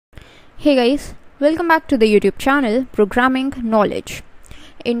Hey guys, welcome back to the YouTube channel Programming Knowledge.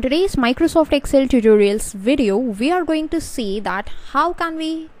 In today's Microsoft Excel tutorials video, we are going to see that how can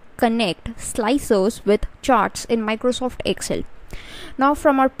we connect slicers with charts in Microsoft Excel. Now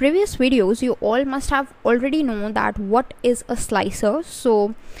from our previous videos, you all must have already known that what is a slicer.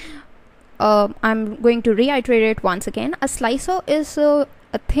 So I'm going to reiterate it once again. A slicer is a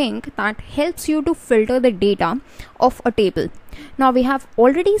thing that helps you to filter the data of a table. Now we have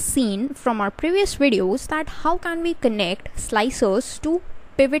already seen from our previous videos that how can we connect slicers to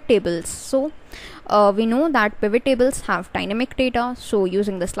pivot tables. So we know that pivot tables have dynamic data, so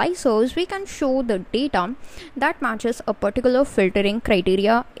using the slicers we can show the data that matches a particular filtering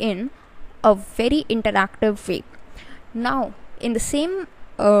criteria in a very interactive way. Now in the same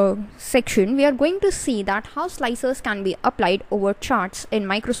section, we are going to see that how slicers can be applied over charts in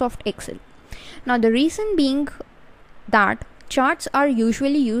Microsoft Excel. Now the reason being that charts are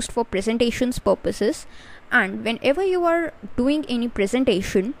usually used for presentations purposes, and whenever you are doing any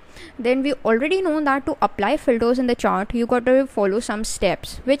presentation, then we already know that to apply filters in the chart you got to follow some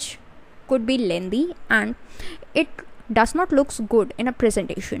steps which could be lengthy and it does not looks good in a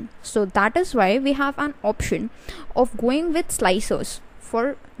presentation. So that is why we have an option of going with slicers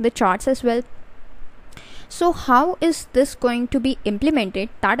for the charts as well. So how is this going to be implemented?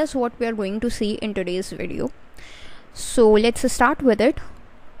 That is what we are going to see in today's video. So let's start with it.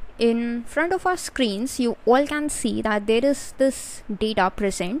 In front of our screens, you all can see that there is this data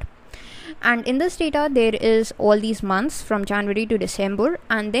present, and in this data there is all these months from January to December,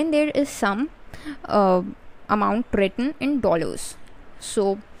 and then there is some amount written in dollars.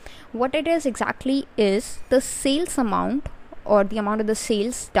 So what it is exactly is the sales amount or the amount of the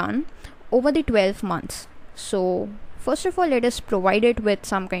sales done over the 12 months. So first of all, let us provide it with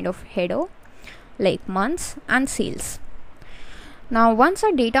some kind of header like months and sales. Now once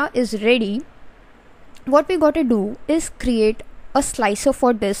our data is ready, what we got to do is create a slicer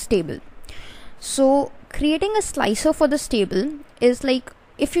for this table. So creating a slicer for this table is like,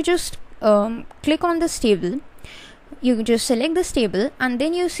 if you just click on this table, you just select this table and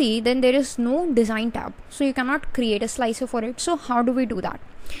then you see then there is no design tab, so you cannot create a slicer for it. So how do we do that?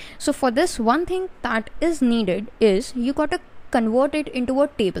 So for this, one thing that is needed is you got to convert it into a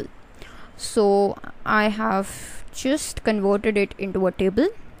table. So I have just converted it into a table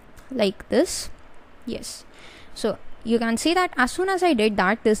like this. Yes, so you can see that as soon as I did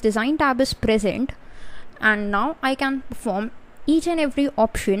that, this design tab is present, and now I can perform each and every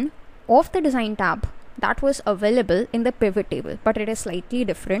option of the design tab that was available in the pivot table, but it is slightly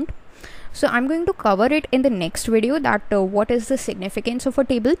different. So I'm going to cover it in the next video, that what is the significance of a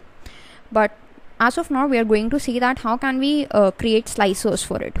table. But as of now, we are going to see that how can we create slicers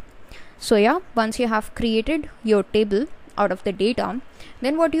for it. So yeah, once you have created your table out of the data,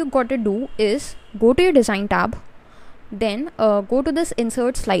 then what you got to do is go to your design tab, then go to this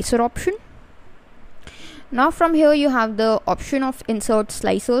insert slicer option. Now from here you have the option of insert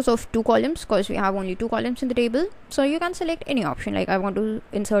slicers of 2 columns, because we have only 2 columns in the table. So you can select any option, like I want to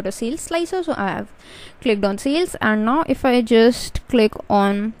insert a sales slicer, so I have clicked on sales. And now if I just click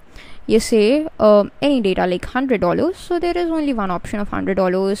on, you say any data like $100, so there is only one option of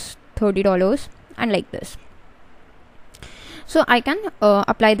 $100, $30 and like this. So I can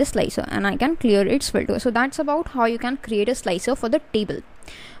apply the slicer and I can clear its filter. So that's about how you can create a slicer for the table.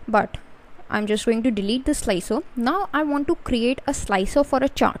 But I'm just going to delete the slicer. Now I want to create a slicer for a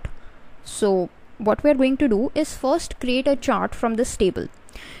chart. So what we're going to do is first create a chart from this table,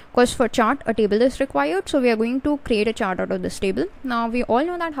 because for chart a table is required. So we are going to create a chart out of this table. Now we all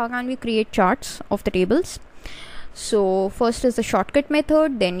know that how can we create charts of the tables. So first is the shortcut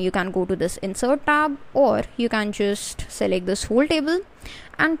method, then you can go to this insert tab, or you can just select this whole table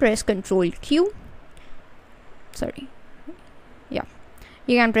and press Ctrl Q.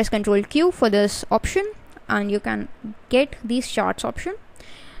 You can press Ctrl Q for this option and you can get these charts option.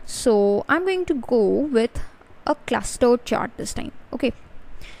 So I'm going to go with a clustered chart this time. Okay,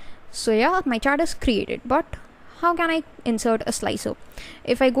 so yeah, my chart is created, but how can I insert a slicer?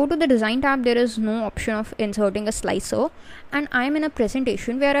 If I go to the design tab, there is no option of inserting a slicer, and I am in a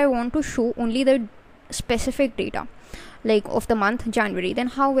presentation where I want to show only the specific data like of the month January. Then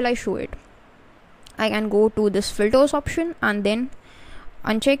how will I show it? I can go to this filters option and then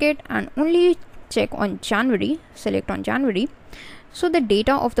uncheck it and only check on January, select on January, so the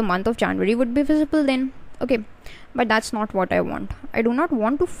data of the month of January would be visible then. Okay, but that's not what I want. I do not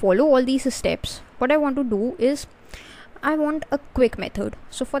want to follow all these steps. What I want to do is I want a quick method.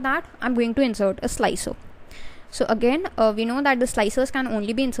 So for that I'm going to insert a slicer. So again, we know that the slicers can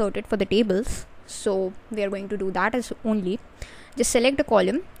only be inserted for the tables, so we are going to do that as only. Just select the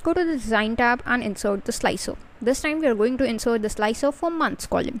column, go to the design tab and insert the slicer. This time we are going to insert the slicer for months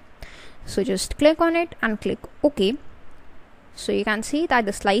column. So just click on it and click OK. So you can see that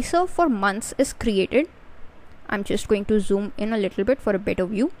the slicer for months is created. I'm just going to zoom in a little bit for a better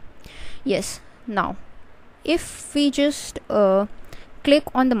view. Yes, now if we just click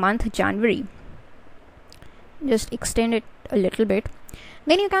on the month January, just extend it a little bit,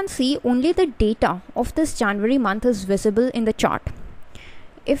 then you can see only the data of this January month is visible in the chart.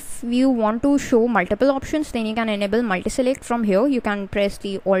 If you want to show multiple options, then you can enable multi-select from here. You can press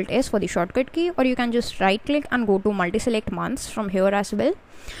the Alt S for the shortcut key, or you can just right click and go to multi-select months from here as well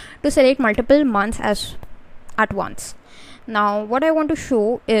to select multiple months at once. Now what I want to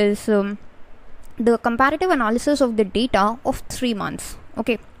show is the comparative analysis of the data of 3 months.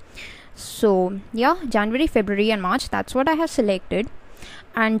 Okay, so yeah, January, February and March, that's what I have selected,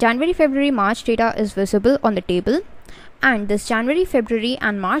 and January, February, March data is visible on the table, and this January, February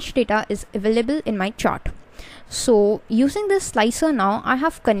and March data is available in my chart. So using this slicer, now I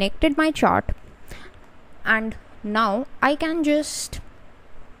have connected my chart, and now I can just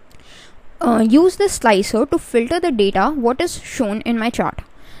use this slicer to filter the data what is shown in my chart.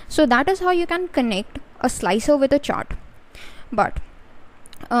 So that is how you can connect a slicer with a chart. But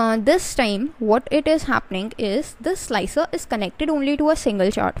this time what it is happening is this slicer is connected only to a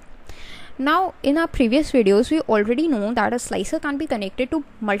single chart. Now in our previous videos we already know that a slicer can be connected to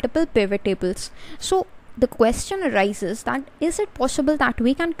multiple pivot tables. So the question arises that is it possible that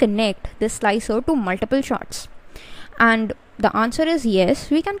we can connect this slicer to multiple charts? And the answer is yes,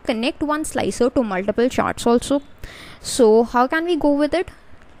 we can connect one slicer to multiple charts also. So how can we go with it?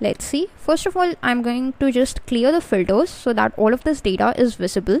 Let's see. First of all, I'm going to just clear the filters so that all of this data is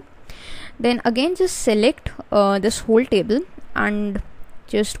visible. Then again just select this whole table and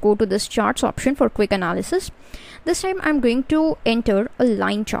just go to this charts option for quick analysis. This time I'm going to enter a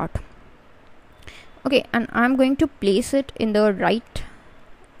line chart. Okay, and I'm going to place it in the right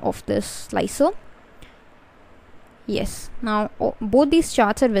of this slicer. Yes, now both these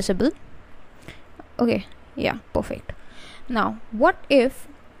charts are visible. Okay, yeah, perfect. Now what if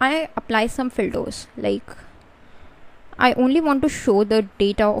I apply some filters, like I only want to show the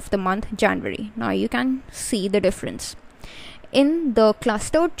data of the month January. Now you can see the difference. In the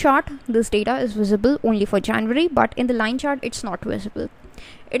clustered chart, this data is visible only for January, but in the line chart it's not visible.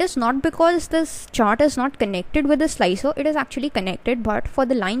 It is not because this chart is not connected with the slicer, it is actually connected, but for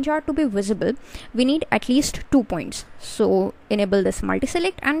the line chart to be visible we need at least 2 points. So enable this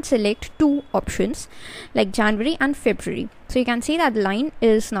multi-select and select 2 options like January and February. So you can see that the line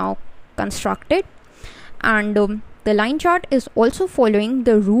is now constructed, and the line chart is also following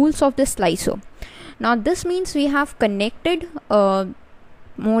the rules of the slicer. Now this means we have connected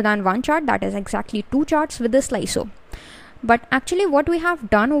more than one chart, that is exactly 2 charts with the slicer. But actually what we have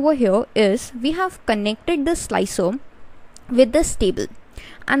done over here is we have connected the slicer with this table,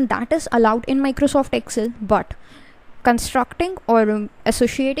 and that is allowed in Microsoft Excel, but constructing or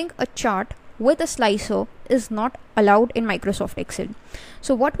associating a chart with a slicer is not allowed in Microsoft Excel.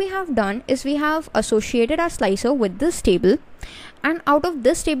 So what we have done is we have associated our slicer with this table, and out of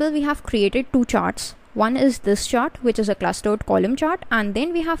this table we have created 2 charts. One is this chart, which is a clustered column chart, and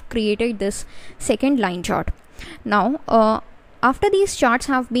then we have created this second line chart. Now after these charts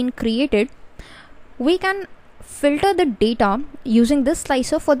have been created, we can filter the data using this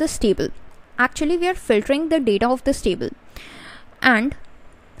slicer for this table. Actually we are filtering the data of this table, and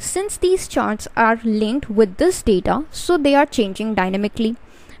since these charts are linked with this data, so they are changing dynamically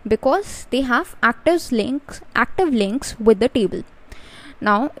because they have active links with the table.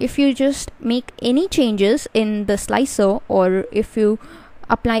 Now if you just make any changes in the slicer, or if you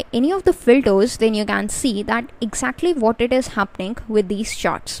apply any of the filters, then you can see that exactly what it is happening with these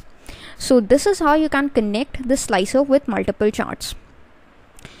charts. So this is how you can connect the slicer with multiple charts.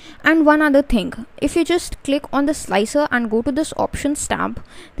 And one other thing, if you just click on the slicer and go to this options tab,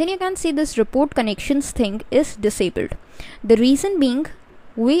 then you can see this report connections thing is disabled. The reason being,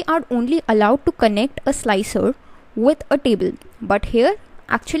 we are only allowed to connect a slicer with a table, but here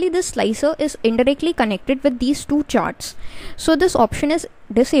actually this slicer is indirectly connected with these 2 charts. So this option is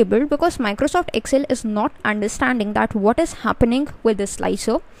disabled because Microsoft Excel is not understanding that what is happening with the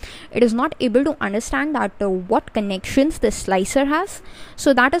slicer. It is not able to understand that what connections the slicer has.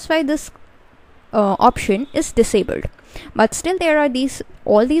 So that is why this option is disabled. But still there are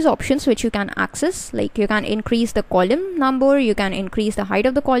all these options which you can access, like you can increase the column number, you can increase the height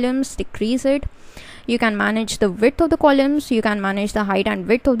of the columns, decrease it. You can manage the width of the columns, you can manage the height and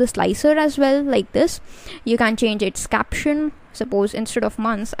width of the slicer as well, like this. You can change its caption. Suppose instead of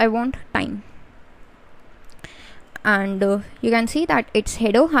months I want time, and you can see that its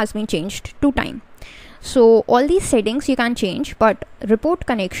header has been changed to time. So all these settings you can change, but report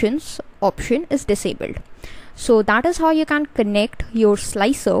connections option is disabled. So that is how you can connect your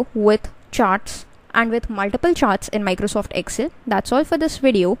slicer with charts and with multiple charts in Microsoft Excel. That's all for this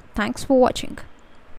video. Thanks for watching.